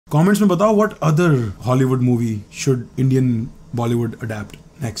Comments में बताओ what other Hollywood movie should Indian Bollywood adapt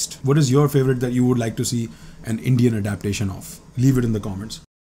next. What is your favourite that you would like to C an Indian adaptation of? Leave it in the comments.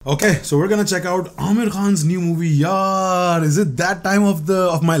 Okay, so we're gonna check out Aamir Khan's new movie. यार, is it that time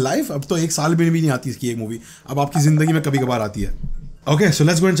of my life? अब तो एक साल में भी नहीं आती इसकी एक मूवी. अब आपकी जिंदगी में कभी कभार आती है. Okay, so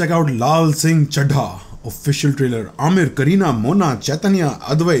let's go and check out Laal Singh Chaddha official trailer. Aamir, Kareena, Mona, Chaitanya,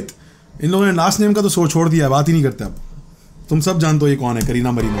 Advait. इन लोगों ने लास्ट नेम का तो छोड़ दिया है, बात ही नहीं करते अब. तुम सब जानते हो ये कौन है,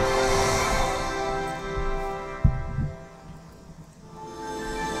 Kareena Marina.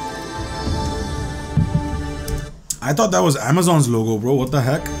 I thought that was Amazon's logo, bro. What the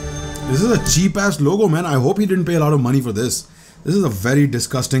heck? This is a cheap ass logo, man. I hope he didn't pay a lot of money for this. This is a very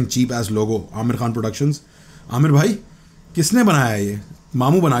disgusting cheap ass logo. Aamir Khan Productions. Aamir भाई, किसने बनाया ये?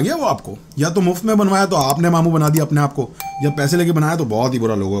 मामू बना गया वो आपको? या तो मुफ्त में बनवाया तो आपने मामू बना दिया अपने आप को, या पैसे लेके बनाया तो बहुत ही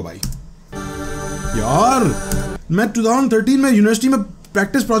बुरा लोगो है भाई. यार, मैं 2013 में यूनिवर्सिटी में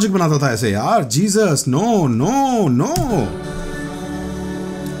प्रैक्टिस प्रोजेक्ट बनाता था ऐसे यार. Jesus, no no no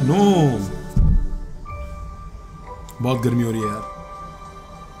no. बहुत गर्मी हो रही है यार.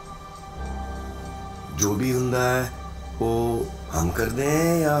 जो भी हुंदा है वो हम कर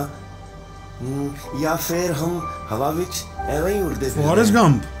दें या फिर हम हवा विच एवं ही उड़ते फिरते. Forrest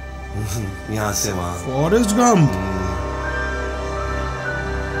Gump. यहाँ से वहाँ. Forrest Gump.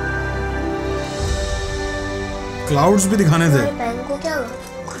 क्लाउड्स भी दिखाने थे. को क्या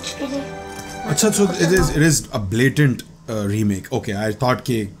कुछ भी नहीं. अच्छा, so it is a blatant remake. Okay, I thought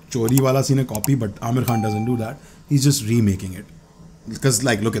कि चोरी वाला सीन है copy, but Aamir Khan doesn't do that. He's just remaking it. Because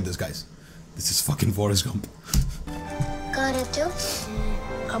like, look at this, guys. This is fucking Forrest Gump. कहाँ रहते हो?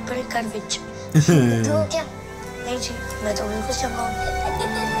 अपने घर विच. तो क्या? नहीं जी, मैं तो बिल्कुल चंगा हूँ.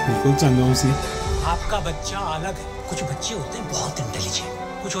 बिल्कुल चंगा हूँ सी. आपका बच्चा अलग है. कुछ बच्चे होते हैं बहुत इंटेलिजेंट,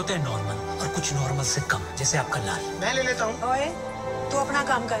 कुछ होते हैं नॉर्मल, और कुछ नॉर्मल से कम, जैसे आपका लाल. मैं ले लेता हूँ. ओए, तू अपना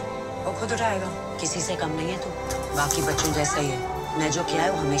काम कर, वो खुद उठाएगा. किसी से कम नहीं है तू, बाकी बच्चों जैसा ही है. मैं जो किया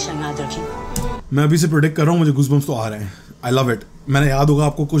है वो हमेशा याद रखी. मैं अभी से प्रेडिक्ट कर रहा हूँ, मुझे गूज़बम्प्स तो आ रहे हैं. I love it. मैंने याद होगा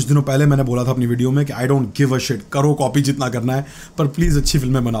आपको कुछ दिनों पहले मैंने बोला था अपनी वीडियो में कि I don't give a shit, करो कॉपी जितना करना है, पर प्लीज़ अच्छी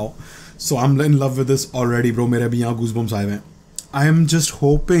फिल्में बनाओ. सो I am in love with this already bro. मेरे भी यहाँ गूज़बम्प्स आए हुए हैं. I am just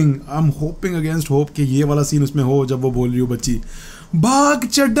hoping against hope कि ये वाला सीन उसमें हो जब वो बोल रही हो बच्ची, भाग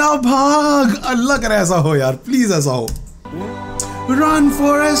चड्ढा भाग. अल्लाह करे ऐसा हो यार, प्लीज़ ऐसा हो. Run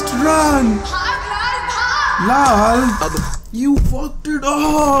forest run. Lal, you fucked it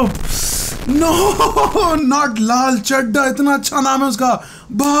up. No, not लाल चड्ढा. इतना अच्छा नाम है उसका.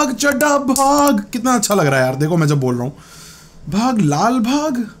 भाग चड्ढा भाग. कितना अच्छा लग रहा है यार. देखो मैं जब बोल रहा हूँ भाग लाल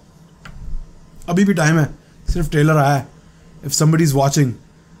भाग. अभी भी टाइम है, सिर्फ ट्रेलर आया है. If somebody is watching,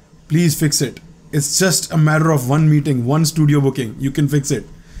 please fix it. It's just a matter of one meeting, one studio booking. You can fix it.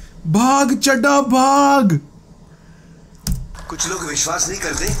 भाग चड्ढा भाग. कुछ लोग विश्वास नहीं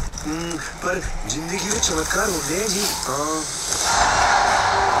करते, पर जिंदगी में चमत्कार होते हैं जी.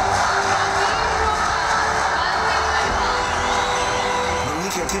 मम्मी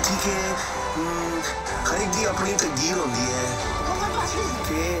कहती थी कि हर एक दी अपनी तकदीर होती है,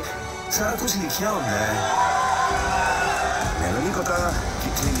 कि सारा कुछ लिखा होता है. मैंने नहीं पता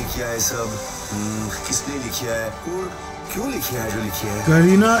कितने लिखा है सब, किसने लिखा है और क्यों लिखा है जो लिखा है.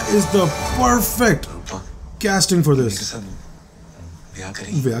 Kareena is the perfect casting for this.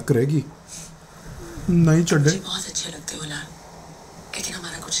 ब्याह करेगी. नहीं चड्ढे. बहुत अच्छे लगते हो लाल, लेकिन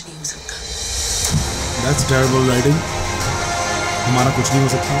हमारा कुछ नहीं हो सकता. That's terrible writing. हमारा कुछ नहीं हो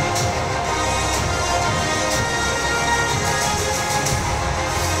सकता.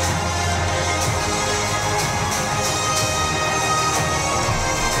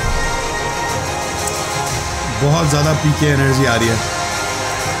 बहुत ज़्यादा पीके एनर्जी आ रही है.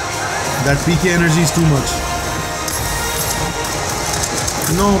 That PK energy is too much.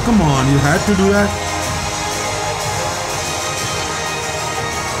 No, come on, you had to do that.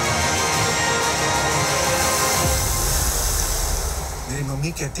 मेरी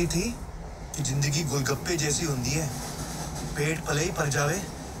मम्मी कहती थी कि जिंदगी गोलगप्पे जैसी होती है, पेट भले ही भर जावे,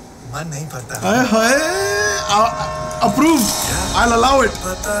 मन नहीं भरता. हाय हाय, approved. I'll allow it.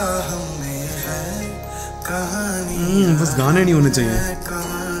 पता हमें है कहानी. बस गाने नहीं होने चाहिए.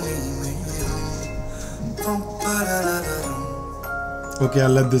 Okay,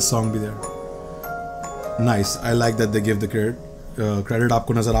 I'll let this song be there. Nice. I like that they give the credit. Credit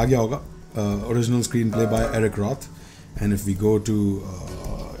आपको नजर आ गया होगा. Original screenplay by Eric Roth. And if we go to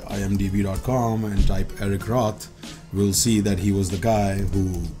imdb.com and type Eric Roth, we'll see that he was the guy who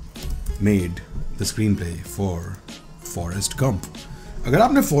made the screenplay for Forrest Gump. अगर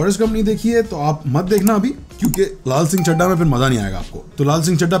आपने Forrest Gump नहीं देखी है तो आप मत देखना अभी, क्योंकि लाल सिंह चड्ढा में फिर मज़ा नहीं आएगा आपको. तो लाल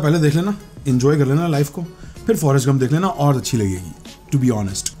सिंह चड्ढा पहले देख लेना, एंजॉय कर लेना लाइफ को, फिर फॉरेस्ट गंप देख लेना और अच्छी लगेगी. to be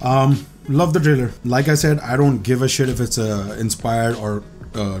honest. Love the trailer. Like I said, I don't give a shit if it's inspired or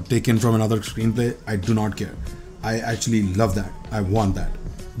taken from another screenplay. I do not care. I actually love that. I want that.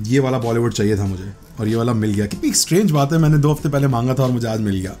 ये वाला बॉलीवुड चाहिए था मुझे और ये वाला मिल गया. कितनी स्ट्रेंज बात है, मैंने 2 हफ्ते पहले मांगा था और मुझे आज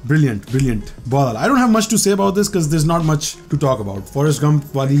मिल गया. Brilliant. बहुत. I don't have much to say about this because there's not much to talk about. Forrest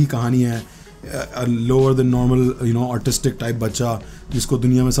Gump वाली ही कहानी है. A lower than normal, autistic type बच्चा जिसको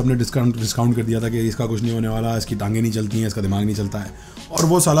दुनिया में सबने डिस्काउंट कर दिया था कि इसका कुछ नहीं होने वाला, इसकी टांगें नहीं चलती हैं, इसका दिमाग नहीं चलता है, और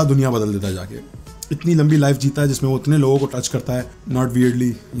वो साला दुनिया बदल देता है जाके. इतनी लंबी लाइफ जीता है जिसमें वो इतने लोगों को टच करता है, not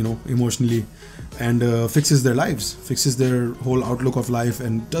weirdly, emotionally, and fixes their lives, fixes their whole outlook of life,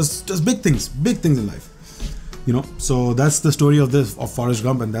 and does big things in life. So that's the story of Forrest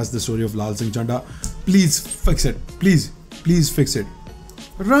Gump, and that's the story of Laal Singh Chaddha. Please fix it. Please fix it.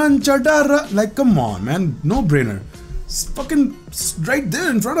 Run, Chaddha, run. Like, come on, man. No brainer. It's fucking right there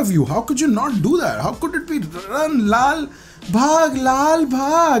in front of you. How could you not do that? How could it be run, Lal,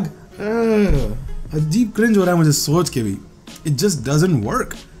 bhag. अजीब cringe हो रहा है मुझे सोच के भी. It just doesn't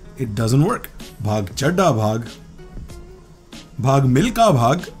work. It doesn't work. भाग चड्ढा भाग मिल्का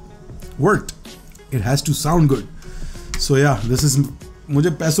भाग worked. It has to sound good. So yeah, this is. मुझे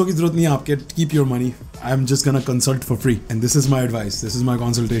पैसों की जरूरत नहीं है आपके. Keep your money. I'm just gonna consult for free. And this is my advice. This is my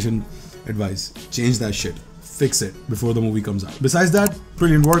consultation advice. Change that shit. Fix it before the movie comes out. Besides that,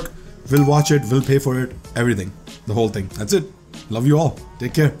 brilliant work. We'll watch it. We'll pay for it. Everything. The whole thing. That's it. Love you all.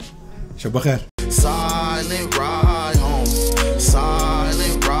 Take care. Shabba khair.